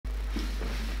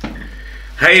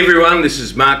Hey everyone, this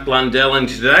is Mark Blundell. In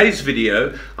today's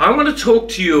video, I want to talk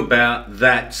to you about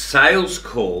that sales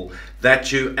call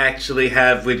that you actually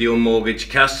have with your mortgage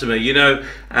customer. You know,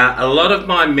 a lot of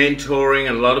my mentoring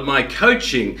and a lot of my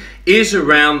coaching is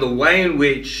around the way in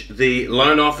which the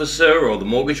loan officer or the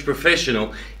mortgage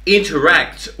professional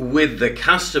interacts with the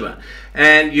customer.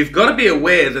 And you've got to be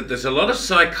aware that there's a lot of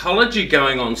psychology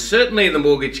going on, certainly in the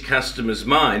mortgage customer's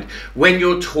mind, when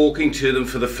you're talking to them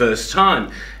for the first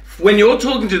time. When you're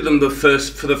talking to them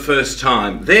for the first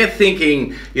time, they're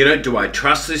thinking, you know, do I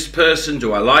trust this person?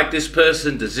 Do I like this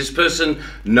person? Does this person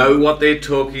know what they're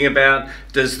talking about?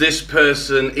 Is this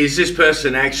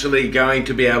person actually going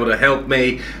to be able to help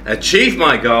me achieve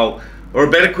my goal? Or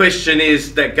a better question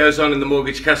is that goes on in the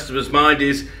mortgage customer's mind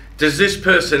is, does this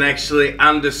person actually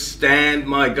understand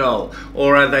my goal,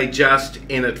 or are they just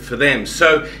in it for them?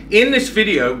 So in this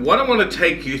video, what I want to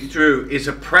take you through is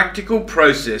a practical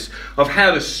process of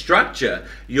how to structure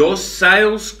your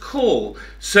sales call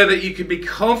so that you can be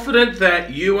confident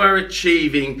that you are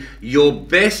achieving your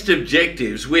best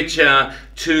objectives, which are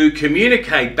to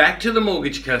communicate back to the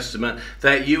mortgage customer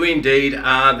that you indeed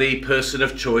are the person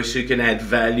of choice who can add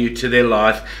value to their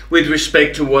life with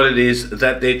respect to what it is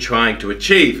that they're trying to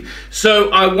achieve. So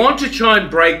I want to try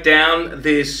and break down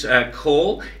this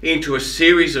call into a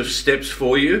series of steps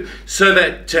for you so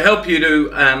that to help you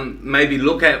to maybe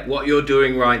look at what you're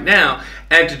doing right now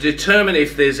and to determine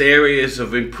if there's areas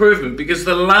of improvement, because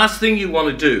the last thing you want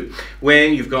to do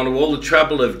when you've gone to all the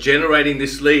trouble of generating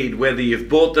this lead, whether you've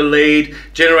bought the lead,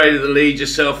 generated the lead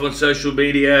yourself on social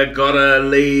media, got a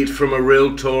lead from a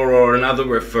realtor or another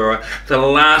referrer, the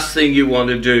last thing you want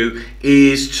to do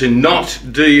is to not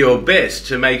do your best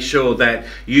to make sure that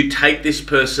you take this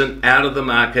person out of the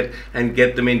market and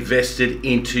get them invested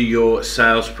into your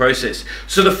sales process.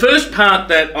 So the first part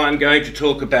that I'm going to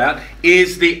talk about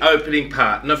is the opening part.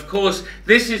 And of course,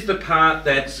 this is the part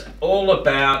that's all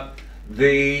about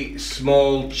the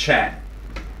small chat.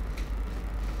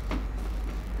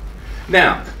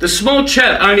 Now, the small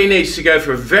chat only needs to go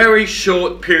for a very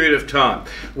short period of time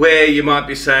where you might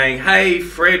be saying, hey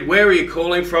Fred, where are you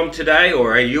calling from today?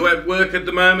 Or are you at work at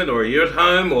the moment? Or are you at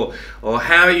home? Or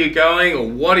how are you going? Or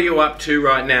what are you up to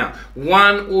right now?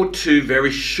 One or two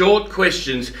very short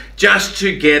questions just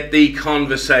to get the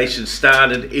conversation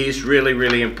started is really,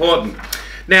 really important.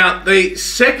 Now, the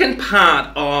second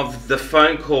part of the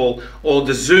phone call or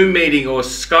the Zoom meeting or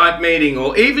Skype meeting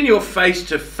or even your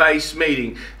face-to-face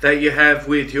meeting that you have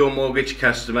with your mortgage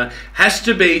customer has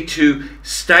to be to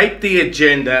state the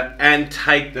agenda and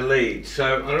take the lead.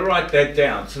 So I'm going to write that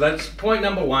down. So that's point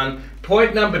number one.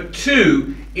 Point number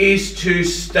two is to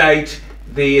state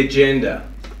the agenda.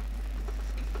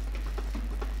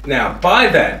 Now, by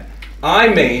that,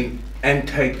 I mean and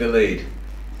take the lead.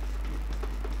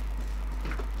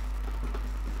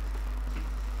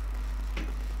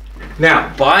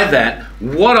 Now, by that,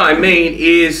 what I mean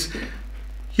is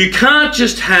you can't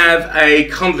just have a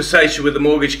conversation with a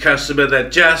mortgage customer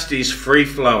that just is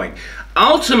free-flowing.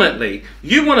 Ultimately,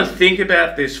 you want to think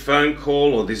about this phone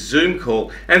call or this Zoom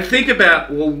call and think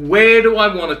about, well, where do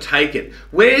I want to take it?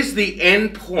 Where's the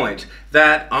end point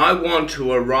that I want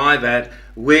to arrive at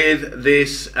with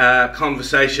this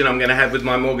conversation I'm going to have with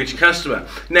my mortgage customer?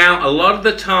 Now, a lot of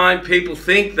the time people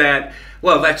think that,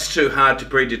 well, that's too hard to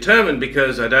predetermine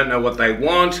because I don't know what they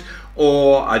want,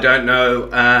 or I don't know,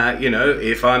 you know,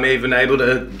 if I'm even able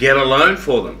to get a loan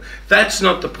for them. That's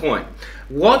not the point.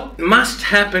 What must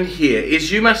happen here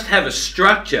is you must have a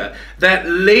structure that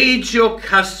leads your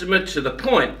customer to the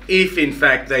point, if in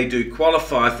fact they do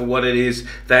qualify for what it is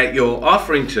that you're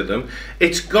offering to them.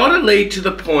 It's got to lead to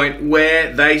the point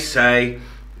where they say,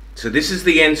 so this is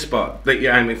the end spot that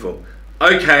you're aiming for.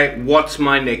 Okay, what's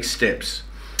my next steps?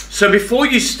 So before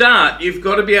you start, you've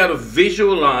got to be able to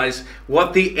visualize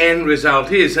what the end result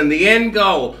is. And the end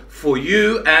goal for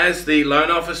you as the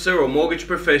loan officer or mortgage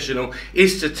professional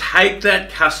is to take that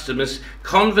customer's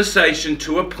conversation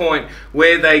to a point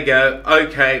where they go,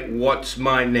 okay, what's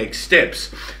my next steps?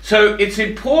 So it's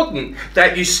important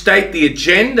that you state the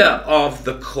agenda of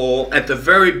the call at the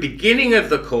very beginning of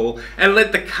the call and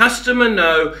let the customer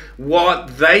know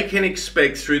what they can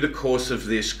expect through the course of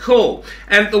this call.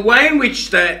 And the way in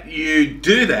which that you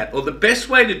do that, or the best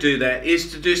way to do that,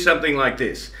 is to do something like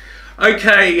this.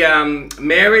 Okay,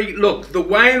 Mary, look, the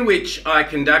way in which I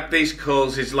conduct these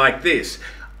calls is like this.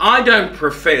 I don't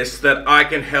profess that I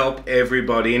can help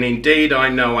everybody, and indeed I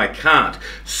know I can't.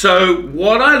 So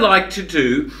what I like to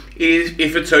do is,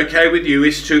 if it's okay with you,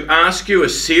 is to ask you a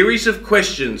series of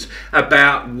questions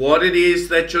about what it is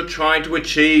that you're trying to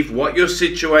achieve, what your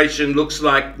situation looks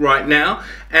like right now,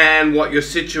 and what your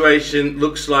situation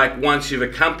looks like once you've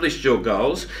accomplished your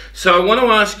goals. So I want to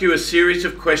ask you a series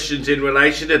of questions in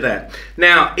relation to that.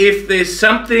 Now, if there's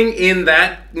something in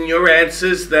your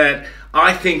answers that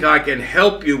I think I can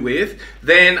help you with,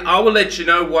 then I will let you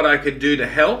know what I could do to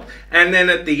help. And then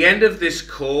at the end of this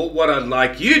call, what I'd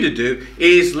like you to do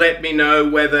is let me know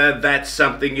whether that's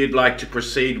something you'd like to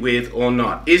proceed with or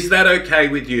not. Is that okay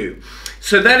with you?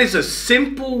 So that is a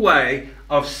simple way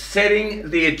of setting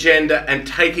the agenda and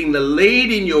taking the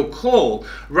lead in your call,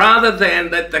 rather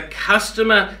than let the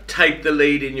customer take the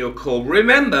lead in your call.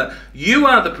 Remember, you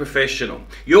are the professional.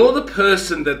 You're the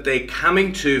person that they're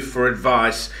coming to for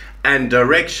advice and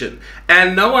direction,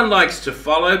 and no one likes to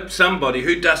follow somebody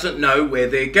who doesn't know where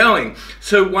they're going.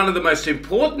 So one of the most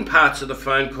important parts of the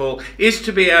phone call is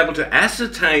to be able to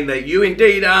ascertain that you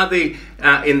indeed are the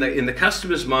in the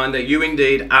customer's mind, that you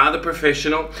indeed are the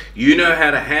professional. You know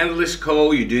how to handle this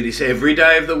call. You do this every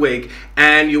day of the week,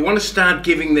 and you want to start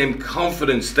giving them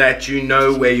confidence that you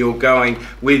know where you're going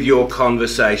with your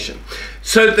conversation.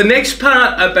 So the next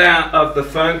part of the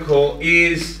phone call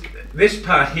is this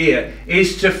part here,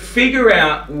 is to figure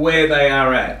out where they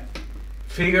are at.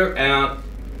 Figure out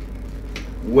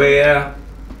where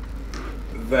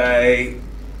they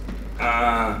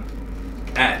are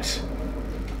at.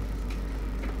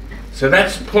 So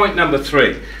that's point number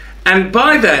 3. And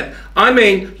by that, I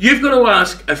mean you've got to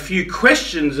ask a few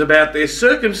questions about their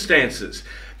circumstances.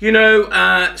 You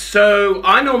know, so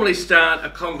I normally start a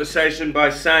conversation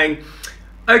by saying,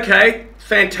 okay,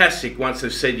 fantastic. Once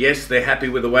they've said yes, they're happy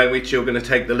with the way in which you're going to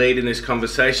take the lead in this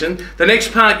conversation. The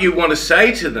next part you want to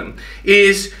say to them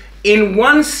is, in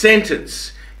one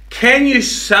sentence, can you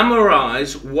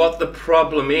summarize what the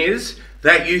problem is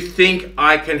that you think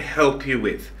I can help you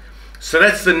with? So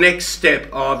that's the next step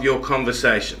of your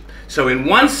conversation. So in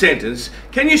one sentence,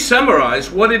 can you summarize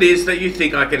what it is that you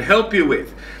think I can help you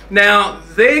with? Now,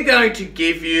 they're going to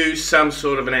give you some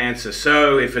sort of an answer.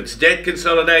 So if it's debt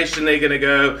consolidation, they're going to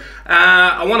go,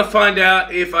 I want to find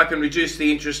out if I can reduce the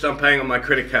interest I'm paying on my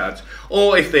credit cards.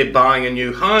 Or if they're buying a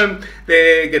new home,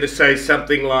 they're going to say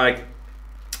something like,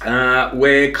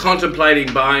 we're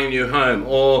contemplating buying a new home,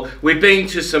 or we've been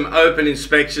to some open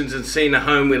inspections and seen a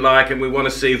home we like and we want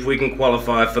to see if we can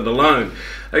qualify for the loan.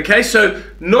 Okay, so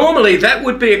normally that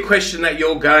would be a question that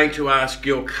you're going to ask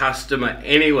your customer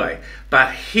anyway.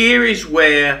 But here is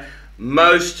where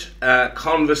most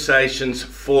conversations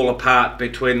fall apart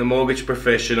between the mortgage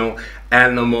professional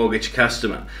and the mortgage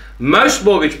customer. Most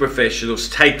mortgage professionals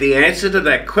take the answer to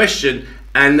that question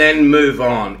and then move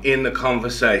on in the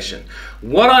conversation.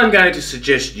 What I'm going to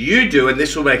suggest you do, and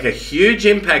this will make a huge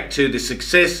impact to the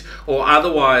success or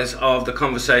otherwise of the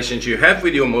conversations you have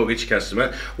with your mortgage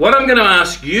customer, what I'm going to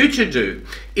ask you to do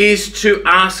is to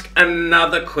ask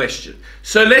another question.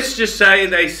 So let's just say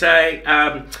they say,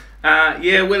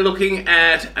 yeah, we're looking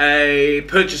at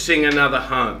purchasing another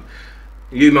home.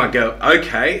 You might go,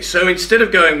 okay, so instead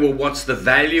of going, well, what's the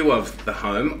value of the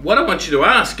home? What I want you to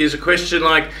ask is a question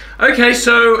like, okay,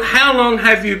 so how long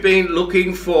have you been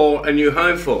looking for a new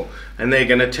home for? And they're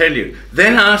going to tell you.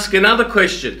 Then ask another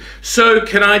question. So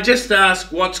can I just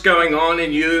ask what's going on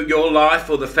in your life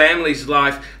or the family's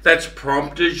life that's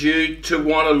prompted you to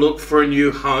want to look for a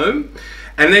new home?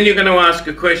 And then you're going to ask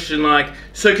a question like,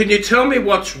 so can you tell me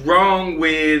what's wrong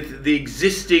with the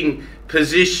existing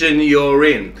position you're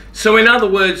in? So in other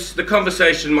words, the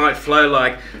conversation might flow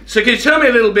like, so can you tell me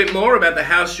a little bit more about the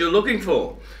house you're looking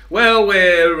for? Well,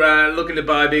 we're looking to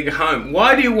buy a bigger home.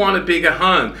 Why do you want a bigger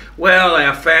home? Well,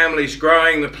 our family's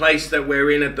growing. The place that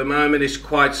we're in at the moment is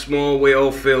quite small. We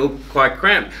all feel quite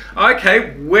cramped.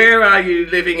 Okay, where are you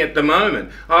living at the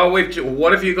moment? Oh,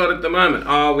 what have you got at the moment?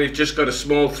 Oh, we've just got a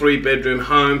small 3-bedroom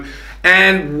home.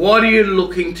 And what are you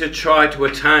looking to try to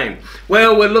attain?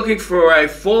 Well, we're looking for a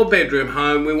 4-bedroom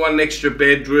home. We want an extra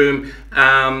bedroom,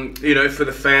 you know, for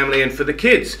the family and for the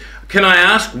kids. Can I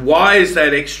ask, why is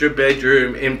that extra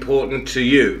bedroom important to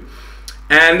you?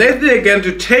 And then they're going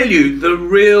to tell you the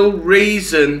real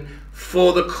reason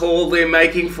for the call they're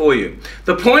making for you.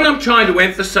 The point I'm trying to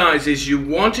emphasize is you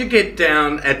want to get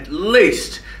down at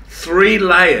least 3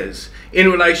 layers in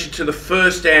relation to the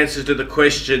first answer to the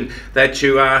question that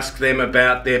you ask them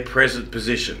about their present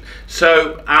position.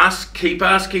 So keep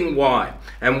asking why.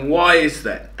 And why is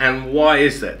that? And why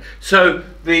is that? So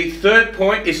the third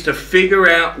point is to figure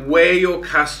out where your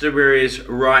customer is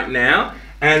right now,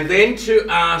 and then to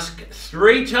ask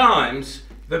 3 times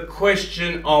the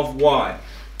question of why.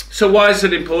 So why is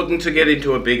it important to get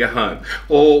into a bigger home?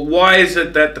 Or why is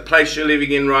it that the place you're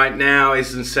living in right now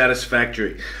isn't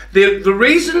satisfactory? The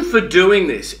reason for doing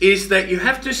this is that you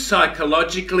have to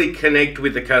psychologically connect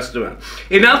with the customer.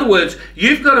 In other words,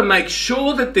 you've got to make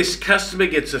sure that this customer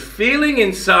gets a feeling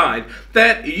inside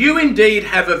that you indeed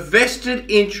have a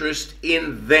vested interest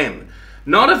in them.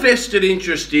 Not a vested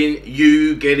interest in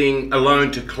you getting a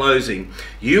loan to closing.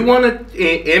 You want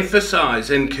to emphasize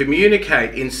and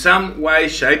communicate in some way,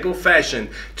 shape or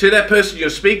fashion to that person you're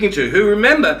speaking to, who,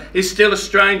 remember, is still a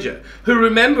stranger, who,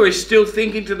 remember, is still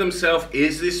thinking to themselves,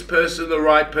 is this person the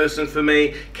right person for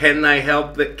me? Can they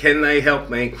help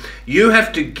me? You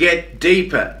have to get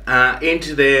deeper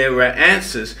into their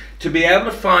answers to be able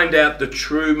to find out the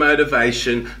true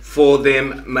motivation for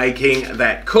them making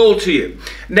that call to you.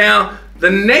 Now, the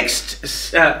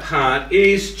next part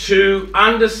is to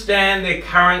understand their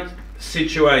current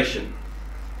situation.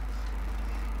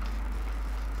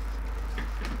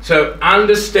 So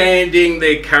understanding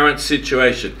their current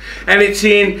situation. And it's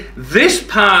in this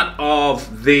part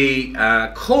of the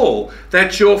call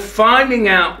that you're finding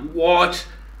out what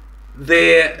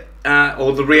their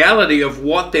or the reality of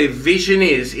what their vision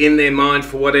is in their mind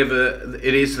for whatever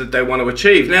it is that they want to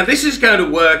achieve. Now, this is going to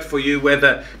work for you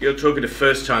whether you're talking to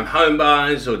first-time home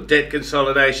buyers or debt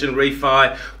consolidation,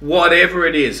 refi, whatever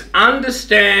it is.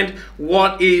 Understand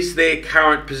what is their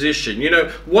current position. You know,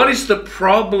 what is the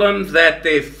problem that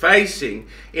they're facing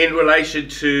in relation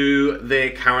to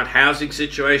their current housing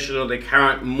situation or their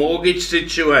current mortgage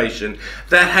situation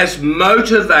that has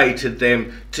motivated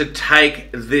them to take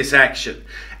this action.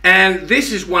 And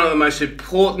this is one of the most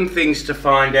important things to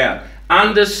find out.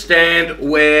 Understand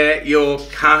where your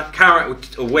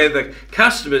where the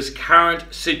customer's current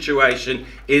situation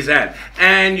is at.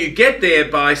 And you get there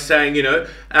by saying, you know,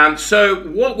 so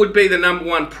what would be the number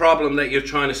one problem that you're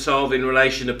trying to solve in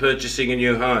relation to purchasing a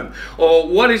new home? Or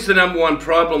what is the number one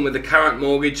problem with the current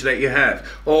mortgage that you have?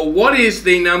 Or what is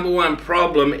the number one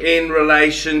problem in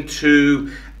relation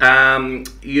to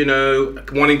you know,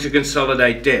 wanting to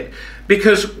consolidate debt?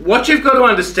 Because what you've got to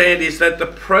understand is that the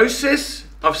process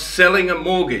of selling a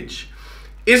mortgage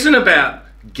isn't about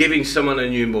giving someone a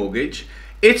new mortgage.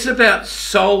 It's about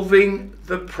solving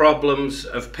the problems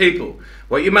of people.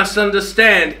 What you must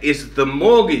understand is the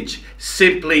mortgage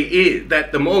simply is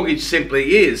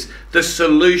the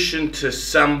solution to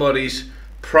somebody's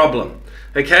problem.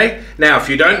 Okay? Now, if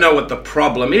you don't know what the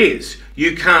problem is,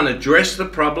 you can't address the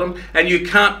problem and you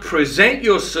can't present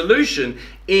your solution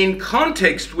in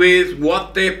context with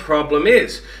what their problem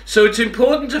is. So it's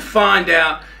important to find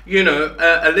out, you know,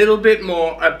 a little bit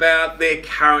more about their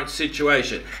current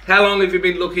situation. How long have you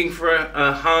been looking for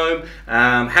a home?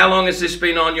 How long has this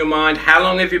been on your mind? How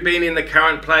long have you been in the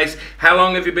current place? How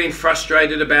long have you been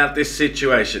frustrated about this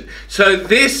situation? So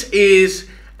this is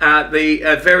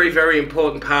the very, very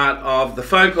important part of the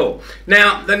phone call.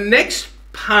 Now, the next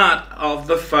part of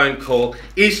the phone call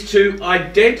is to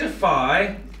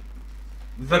identify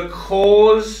the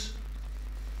cause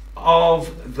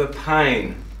of the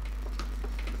pain.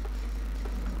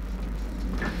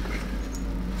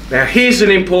 Now, here's an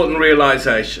important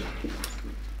realization.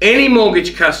 Any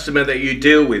mortgage customer that you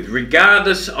deal with,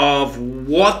 regardless of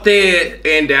what their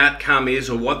end outcome is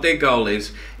or what their goal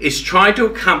is trying to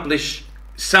accomplish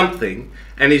something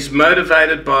and is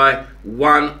motivated by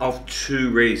one of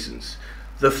two reasons.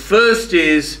 The first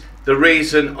is the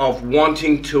reason of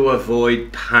wanting to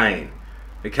avoid pain.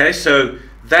 Okay, so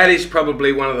that is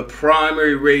probably one of the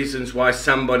primary reasons why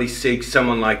somebody seeks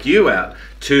someone like you out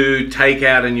to take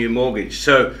out a new mortgage.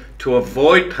 So to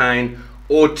avoid pain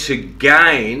or to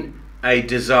gain a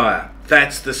desire.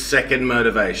 That's the second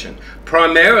motivation.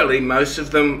 Primarily, most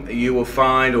of them you will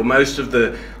find, or most of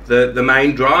the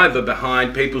main driver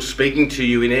behind people speaking to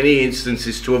you in any instance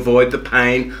is to avoid the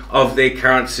pain of their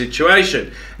current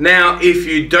situation. Now, if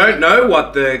you don't know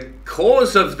what the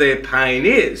cause of their pain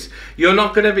is, you're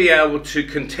not going to be able to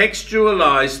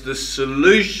contextualize the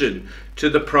solution to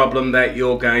the problem that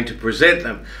you're going to present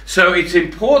them. So it's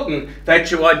important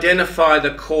that you identify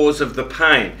the cause of the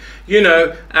pain. You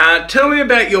know, tell me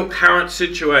about your current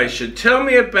situation. Tell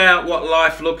me about what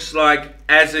life looks like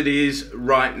as it is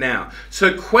right now.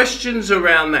 So questions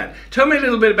around that. Tell me a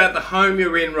little bit about the home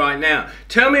you're in right now.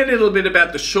 Tell me a little bit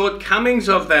about the shortcomings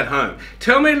of that home.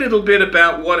 Tell me a little bit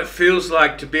about what it feels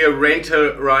like to be a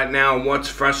renter right now and what's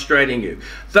frustrating you.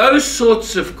 Those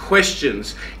sorts of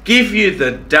questions give you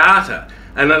the data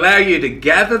and allow you to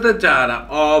gather the data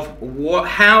of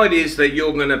how it is that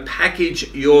you're going to package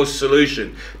your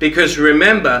solution. Because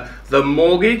remember, the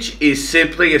mortgage is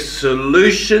simply a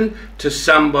solution to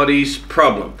somebody's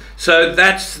problem. So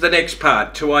that's the next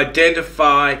part, to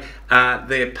identify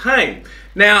their pain.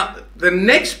 Now, the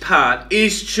next part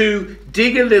is to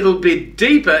dig a little bit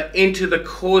deeper into the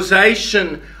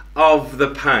causation of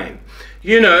the pain.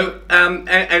 You know,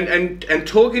 and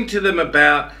talking to them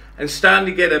about and starting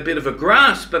to get a bit of a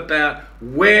grasp about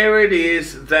where it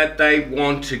is that they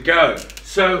want to go.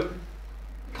 So,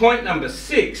 point number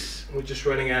 6, we're just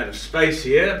running out of space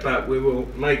here, but we will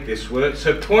make this work.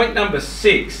 So, point number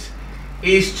 6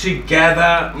 is to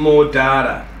gather more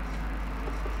data.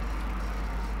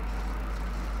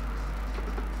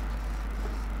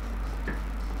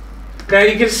 Now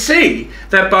you can see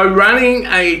that by running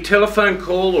a telephone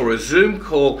call or a Zoom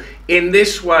call in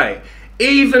this way,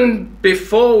 even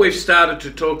before we've started to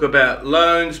talk about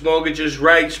loans, mortgages,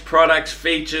 rates, products,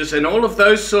 features, and all of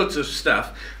those sorts of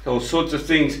stuff, all sorts of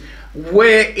things,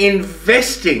 we're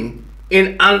investing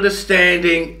in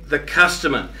understanding the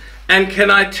customer. And can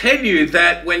I tell you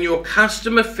that when your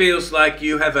customer feels like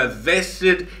you have a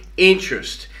vested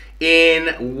interest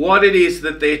in what it is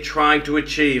that they're trying to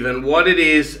achieve and what it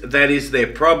is that is their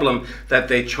problem that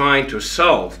they're trying to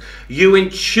solve, you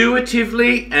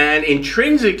intuitively and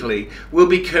intrinsically will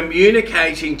be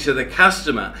communicating to the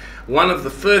customer, one of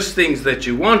the first things that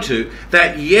you want to,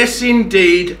 that yes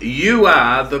indeed you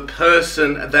are the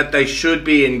person that they should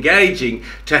be engaging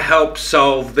to help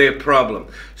solve their problem.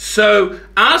 So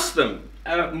ask them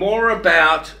more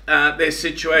about their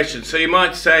situation. So you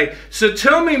might say, so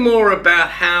tell me more about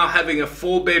how having a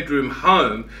 4-bedroom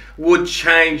home would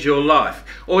change your life.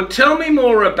 Or tell me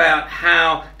more about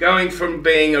how going from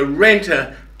being a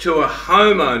renter to a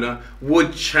homeowner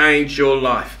would change your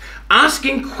life.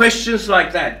 Asking questions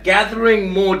like that,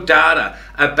 gathering more data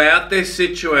about their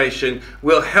situation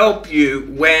will help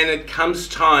you when it comes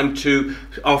time to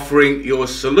offering your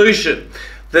solution.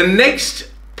 The next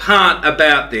part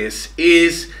about this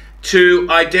is to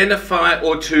identify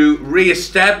or to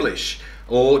re-establish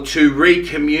or to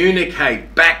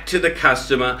re-communicate back to the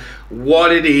customer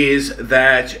what it is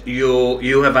that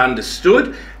you have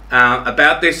understood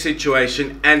about their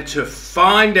situation, and to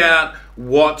find out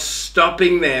what's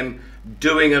stopping them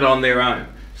doing it on their own.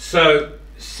 So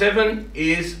 7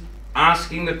 is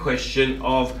asking the question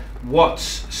of what's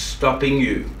stopping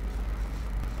you.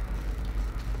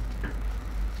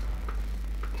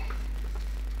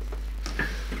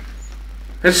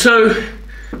 And so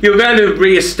you're going to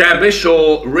re-establish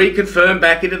or reconfirm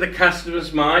back into the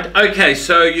customer's mind, okay,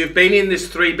 so you've been in this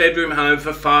 3-bedroom home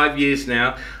for 5 years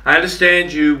now. I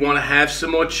understand you want to have some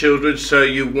more children, so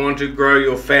you want to grow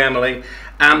your family.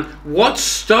 What's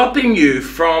stopping you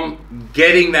from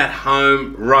getting that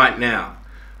home right now?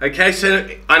 Okay, so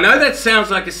I know that sounds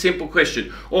like a simple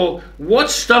question. Or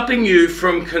what's stopping you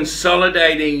from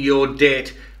consolidating your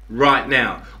debt right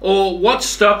now? Or what's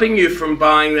stopping you from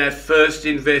buying that first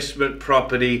investment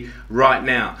property right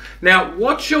now? Now,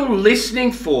 what you're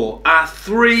listening for are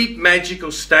 3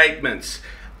 magical statements.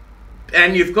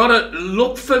 And you've got to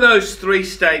look for those 3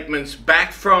 statements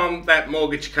back from that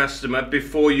mortgage customer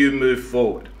before you move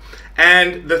forward.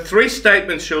 And the 3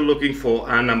 statements you're looking for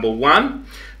are, number 1,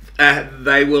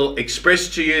 they will express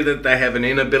to you that they have an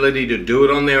inability to do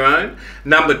it on their own.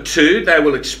 Number 2, they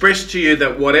will express to you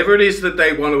that whatever it is that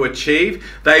they want to achieve,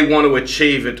 they want to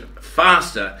achieve it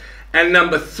faster. And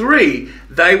number 3,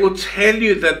 they will tell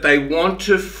you that they want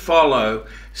to follow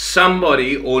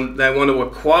somebody, or they want to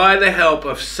acquire the help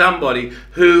of somebody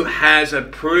who has a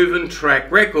proven track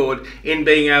record in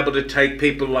being able to take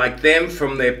people like them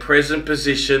from their present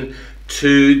position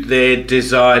to their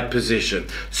desired position.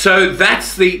 So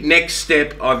that's the next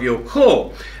step of your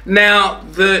call. Now,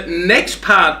 the next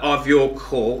part of your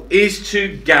call is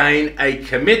to gain a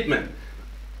commitment.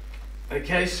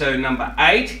 Okay, so number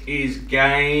 8 is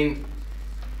gain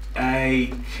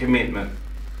a commitment.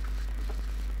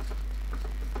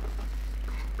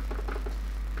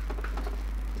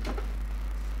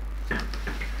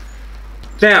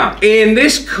 Now, in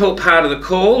this part of the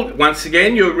call, once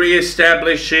again, you're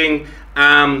re-establishing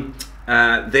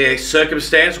their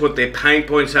circumstance, what their pain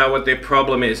points are, what their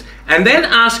problem is, and then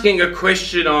asking a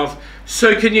question of,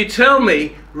 so can you tell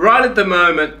me, right at the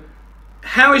moment,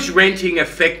 how is renting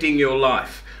affecting your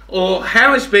life? Or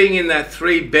how is being in that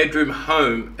 3-bedroom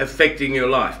home affecting your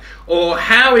life? Or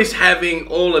how is having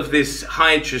all of this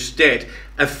high interest debt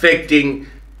affecting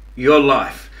your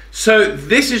life? So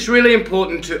this is really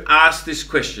important to ask this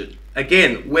question.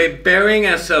 Again, we're burying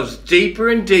ourselves deeper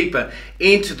and deeper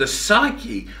into the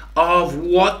psyche of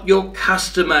what your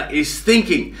customer is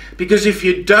thinking. Because if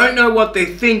you don't know what they're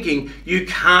thinking, you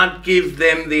can't give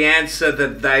them the answer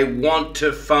that they want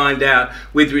to find out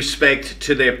with respect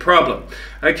to their problem.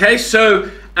 Okay, so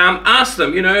ask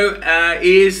them,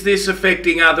 is this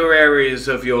affecting other areas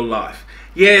of your life?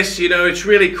 yes, you know, it's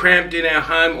really cramped in our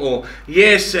home, or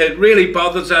yes, it really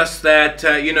bothers us that,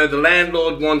 you know, the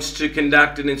landlord wants to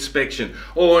conduct an inspection,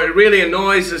 or it really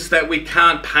annoys us that we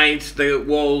can't paint the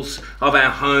walls of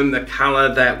our home the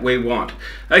color that we want.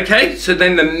 Okay, so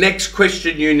then the next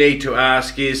question you need to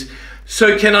ask is,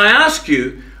 so can I ask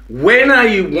you, when are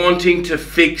you wanting to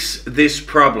fix this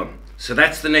problem? So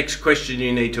that's the next question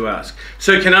you need to ask.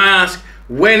 So can I ask,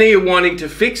 when are you wanting to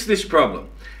fix this problem?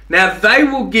 Now, they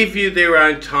will give you their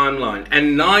own timeline,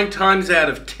 and 9 times out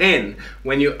of 10,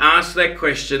 when you ask that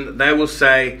question, they will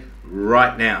say,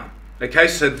 right now. Okay,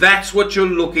 so that's what you're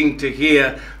looking to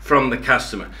hear from the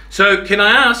customer. So can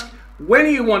I ask, when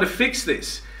do you want to fix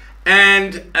this?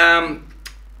 And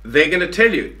they're going to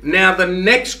tell you. Now, the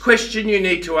next question you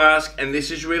need to ask, and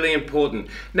this is really important.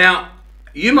 Now,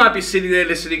 you might be sitting there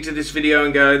listening to this video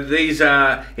and go, these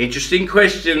are interesting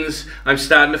questions. I'm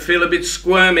starting to feel a bit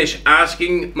squirmish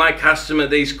asking my customer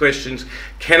these questions.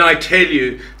 Can I tell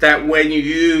you that when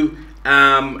you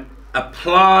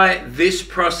apply this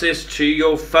process to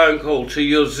your phone call, to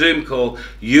your Zoom call,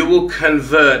 you will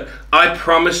convert, I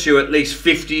promise you, at least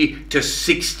 50 to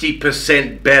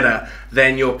 60% better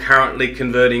than you're currently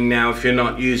converting now if you're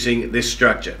not using this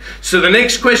structure. So the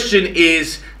next question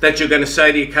is that you're going to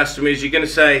say to your customers, you're going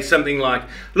to say something like,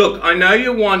 look, I know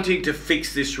you're wanting to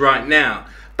fix this right now,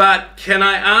 but can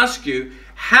I ask you,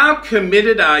 how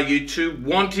committed are you to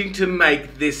wanting to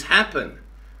make this happen?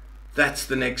 That's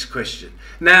the next question.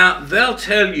 Now, they'll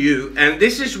tell you, and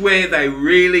this is where they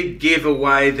really give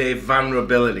away their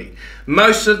vulnerability.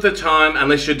 Most of the time,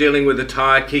 unless you're dealing with a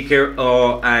tire kicker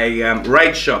or a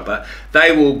rate shopper,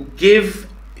 they will give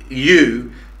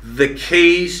you the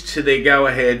keys to their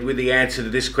go-ahead with the answer to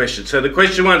this question. So the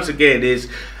question once again is,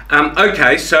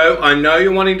 okay, so I know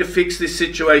you're wanting to fix this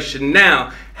situation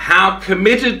now. How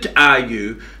committed are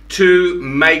you to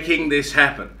making this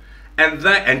happen?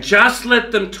 And just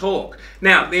let them talk.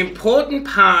 Now, the important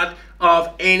part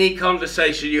of any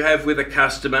conversation you have with a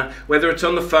customer, whether it's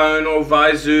on the phone or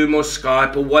via Zoom or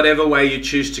Skype or whatever way you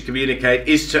choose to communicate,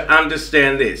 is to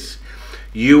understand this.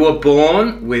 You were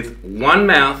born with one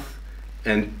mouth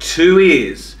and 2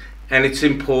 ears, and it's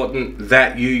important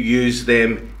that you use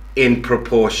them in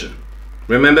proportion.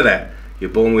 Remember that. You're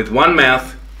born with one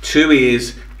mouth, 2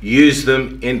 ears, use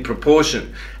them in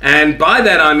proportion. And by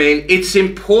that I mean it's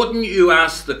important you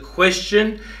ask the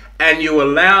question and you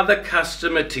allow the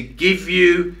customer to give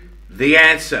you the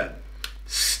answer.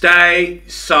 Stay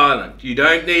silent. You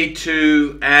don't need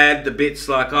to add the bits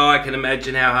like, oh, I can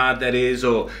imagine how hard that is,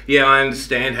 or yeah, I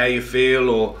understand how you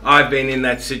feel, or I've been in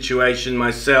that situation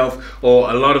myself, or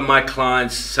a lot of my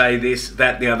clients say this,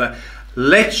 that, the other.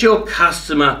 Let your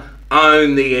customer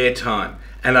own the airtime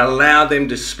and allow them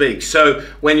to speak. So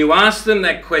when you ask them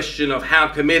that question of how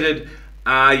committed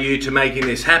are you to making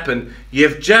this happen,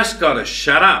 you've just got to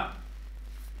shut up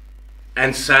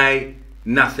and say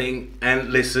nothing and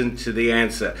listen to the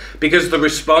answer. Because the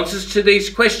responses to these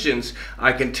questions,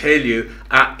 I can tell you,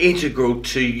 are integral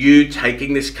to you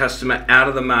taking this customer out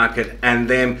of the market and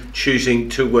them choosing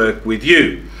to work with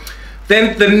you.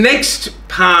 Then the next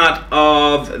part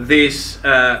of this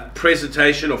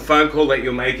presentation or phone call that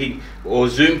you're making or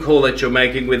Zoom call that you're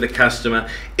making with the customer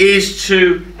is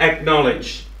to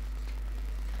acknowledge.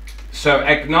 So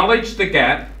acknowledge the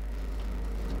gap,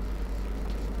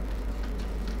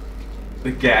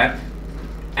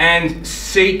 and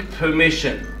seek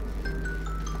permission.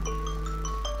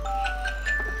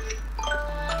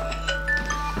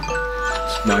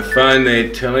 My phone there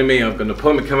telling me I've got an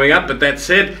appointment coming up, but that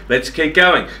said, let's keep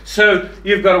going. So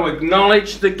you've got to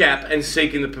acknowledge the gap and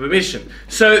seeking the permission.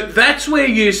 So that's where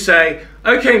you say,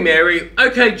 okay, Mary,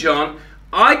 okay, John,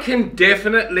 I can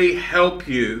definitely help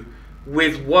you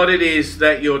with what it is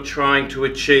that you're trying to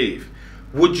achieve.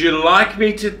 Would you like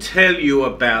me to tell you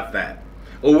about that?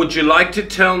 Or would you like to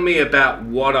tell me about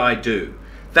what I do?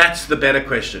 That's the better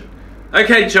question.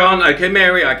 Okay, John, okay,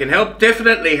 Mary, I can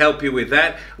definitely help you with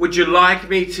that. Would you like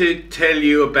me to tell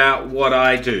you about what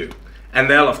I do? And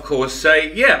they'll, of course,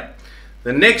 say, yeah.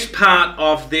 The next part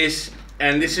of this,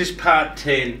 and this is part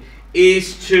 10,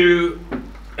 is to,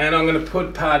 and I'm going to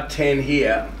put part 10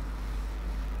 here,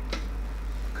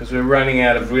 because we're running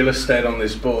out of real estate on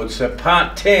this board. So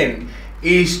part 10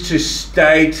 is to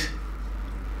state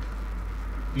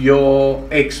your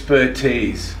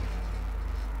expertise.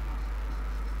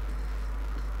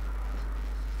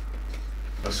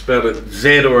 I'll spell it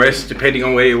Z or S depending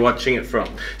on where you're watching it from.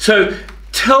 So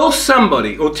tell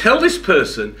somebody or tell this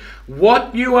person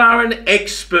what you are an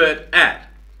expert at.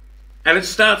 And it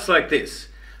starts like this.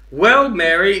 Well,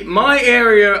 Mary, my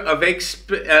area of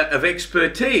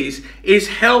expertise is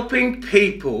helping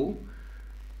people,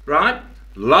 right,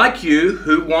 like you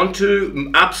who want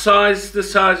to upsize the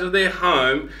size of their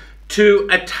home to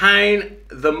attain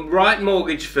the right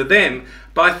mortgage for them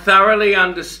by thoroughly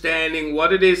understanding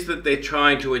what it is that they're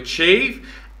trying to achieve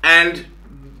and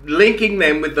linking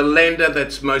them with the lender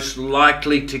that's most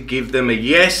likely to give them a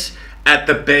yes at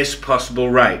the best possible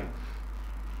rate.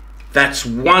 That's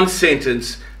one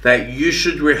sentence that you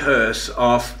should rehearse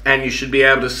off and you should be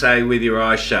able to say with your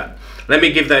eyes shut. Let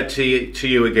me give that to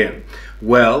you again.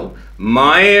 Well,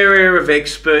 my area of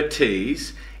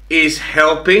expertise is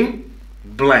helping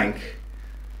blank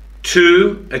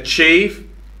to achieve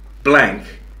blank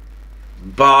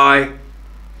by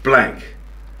blank.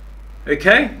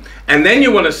 Okay? And then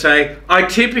you want to say, I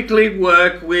typically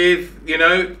work with,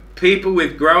 people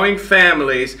with growing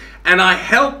families, and I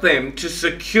help them to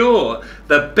secure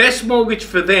the best mortgage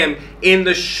for them in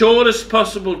the shortest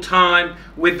possible time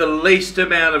with the least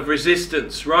amount of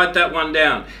resistance. Write that one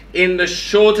down. In the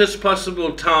shortest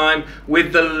possible time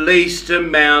with the least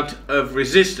amount of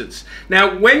resistance.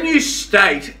 Now, when you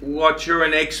state what you're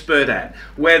an expert at,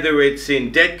 whether it's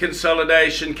in debt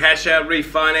consolidation, cash out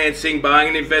refinancing, buying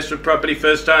an investment property,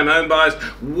 first time home buyers,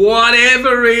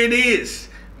 whatever it is,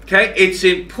 okay, it's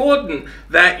important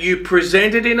that you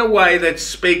present it in a way that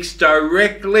speaks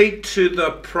directly to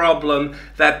the problem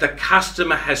that the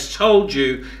customer has told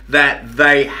you that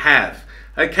they have.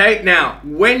 Okay, now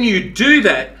when you do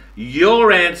that,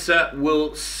 your answer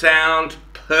will sound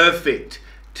perfect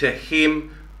to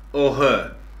him or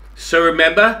her. So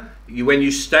remember, when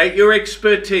you state your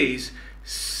expertise,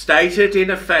 state it in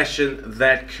a fashion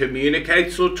that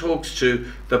communicates or talks to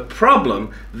the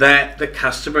problem that the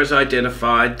customer has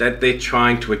identified that they're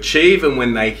trying to achieve, and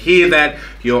when they hear that,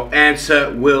 your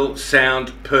answer will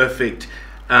sound perfect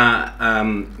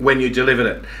when you deliver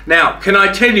it. Now, can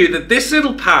I tell you that this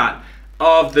little part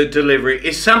of the delivery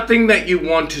is something that you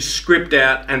want to script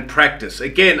out and practice.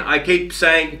 Again, I keep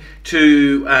saying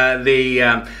to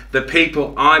the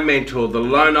people I mentor, the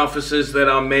loan officers that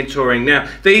I'm mentoring now,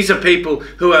 these are people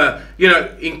who are,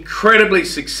 incredibly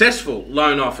successful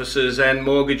loan officers and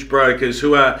mortgage brokers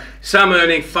who are some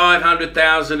earning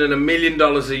 $500,000 and $1 million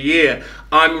a year.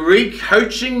 I'm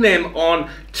re-coaching them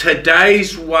on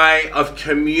today's way of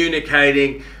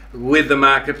communicating with the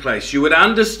marketplace. You would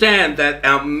understand that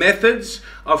our methods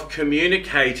of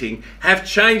communicating have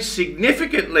changed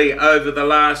significantly over the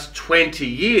last 20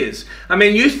 years. I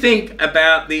mean, you think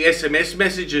about the SMS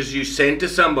messages you send to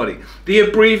somebody, the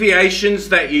abbreviations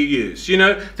that you use,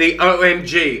 the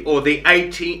OMG or the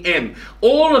ATM.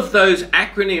 All of those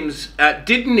acronyms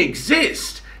didn't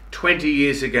exist 20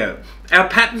 years ago. Our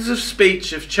patterns of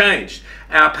speech have changed.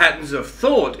 Our patterns of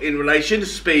thought in relation to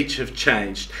speech have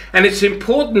changed. And it's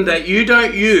important that you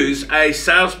don't use a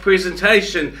sales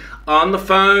presentation on the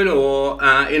phone or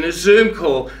in a Zoom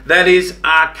call that is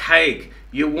archaic.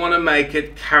 You want to make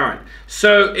it current.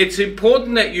 So it's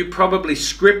important that you probably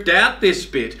script out this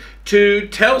bit to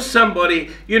tell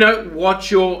somebody,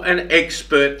 what you're an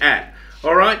expert at.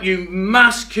 All right, you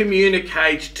must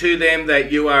communicate to them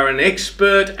that you are an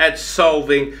expert at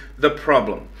solving the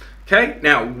problem. Okay,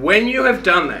 now when you have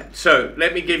done that, so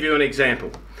let me give you an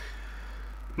example.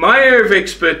 My area of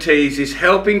expertise is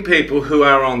helping people who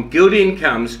are on good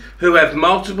incomes, who have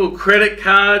multiple credit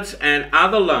cards and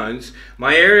other loans.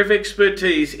 My area of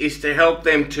expertise is to help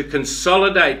them to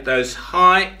consolidate those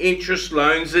high interest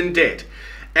loans and debt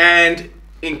and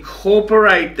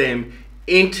incorporate them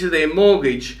into their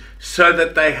mortgage so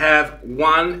that they have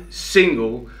one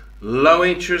single low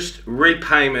interest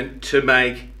repayment to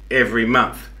make every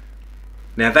month.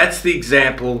 Now that's the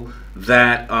example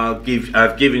that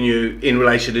I've given you in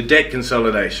relation to debt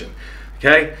consolidation.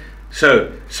 Okay,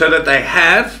 so that they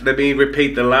have, let me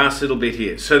repeat the last little bit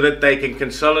here, so that they can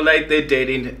consolidate their debt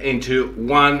into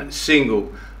one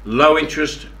single low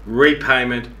interest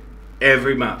repayment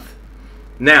every month.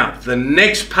 Now the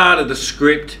next part of the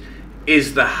script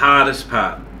is the hardest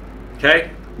part.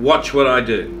 Okay, watch what I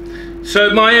do.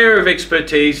 So my area of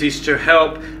expertise is to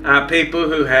help people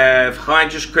who have high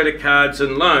interest credit cards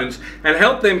and loans and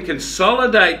help them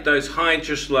consolidate those high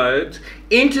interest loans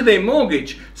into their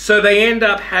mortgage so they end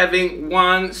up having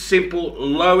one simple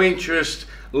low interest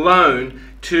loan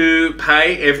to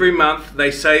pay every month. They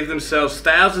save themselves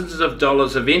thousands of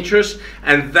dollars of interest,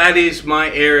 and that is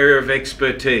my area of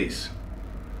expertise.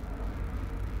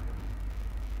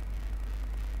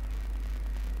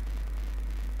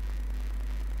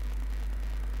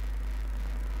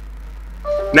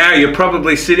 Now you're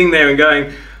probably sitting there and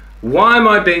going, why am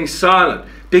I being silent?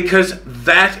 Because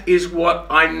that is what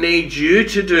I need you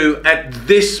to do at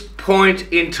this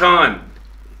point in time.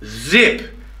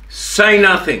 Zip, say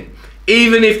nothing.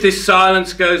 Even if this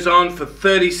silence goes on for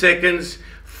 30 seconds,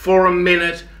 for a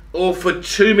minute or for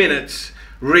 2 minutes.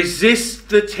 Resist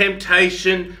the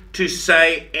temptation to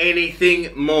say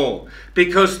anything more,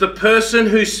 because the person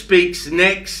who speaks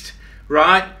next,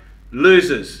 right,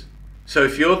 loses. So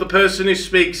if you're the person who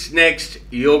speaks next,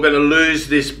 you're going to lose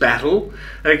this battle,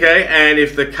 okay? And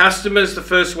if the customer's the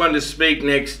first one to speak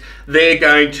next, they're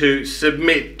going to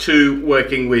submit to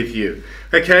working with you.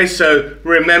 Okay, so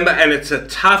remember, and it's a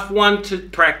tough one to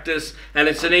practice, and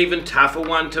it's an even tougher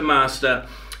one to master.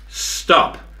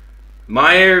 Stop.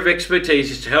 My area of expertise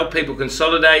is to help people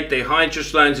consolidate their high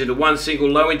interest loans into one single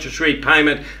low interest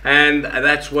repayment, and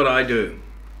that's what I do.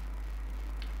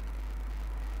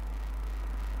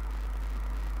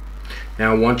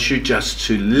 Now I want you just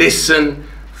to listen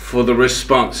for the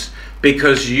response,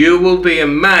 because you will be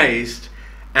amazed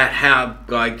at how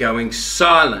by going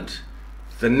silent,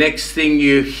 the next thing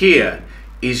you hear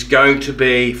is going to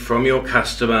be from your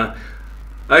customer,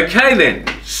 okay then,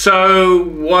 so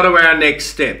what are our next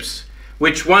steps?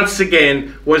 Which once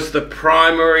again was the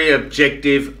primary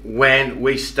objective when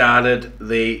we started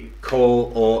the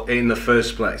call or in the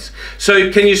first place.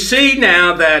 So can you see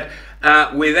now that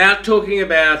without talking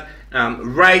about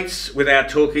rates, without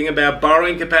talking about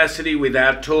borrowing capacity,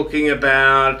 without talking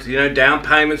about down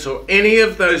payments or any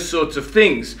of those sorts of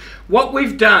things, what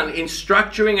we've done in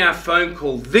structuring our phone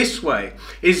call this way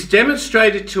is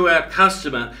demonstrated to our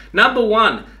customer, number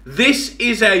one, this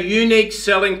is our unique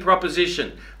selling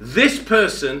proposition. This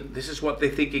person, this is what they're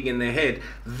thinking in their head,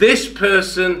 this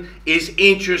person is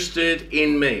interested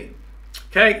in me.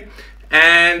 Okay?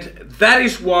 And that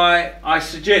is why I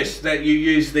suggest that you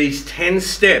use these 10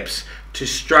 steps to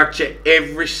structure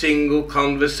every single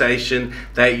conversation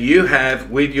that you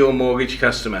have with your mortgage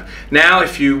customer. Now,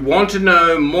 if you want to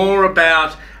know more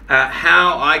about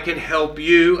how I can help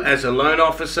you as a loan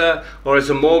officer or as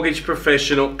a mortgage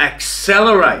professional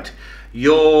accelerate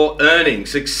your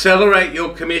earnings, accelerate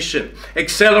your commission,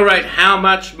 accelerate how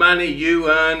much money you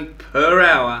earn per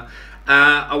hour,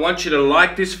 I want you to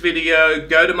like this video,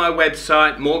 go to my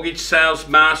website,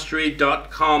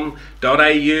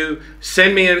 mortgagesalesmastery.com.au,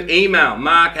 send me an email,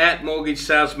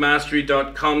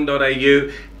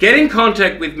 mark@mortgagesalesmastery.com.au, get in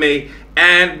contact with me.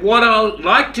 And what I'd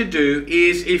like to do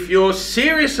is, if you're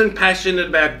serious and passionate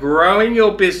about growing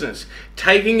your business,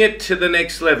 taking it to the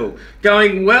next level,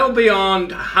 going well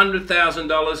beyond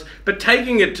 $100,000, but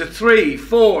taking it to $300,000,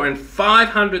 $400,000, and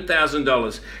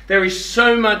 $500,000, there is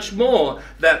so much more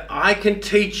that I can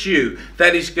teach you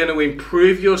that is going to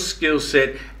improve your skill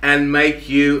set and make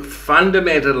you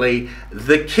fundamentally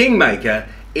the kingmaker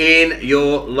in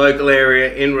your local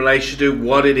area in relation to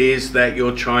what it is that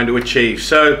you're trying to achieve.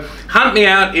 So hunt me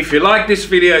out. If you like this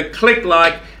video, click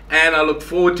like, and I look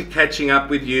forward to catching up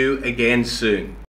with you again soon.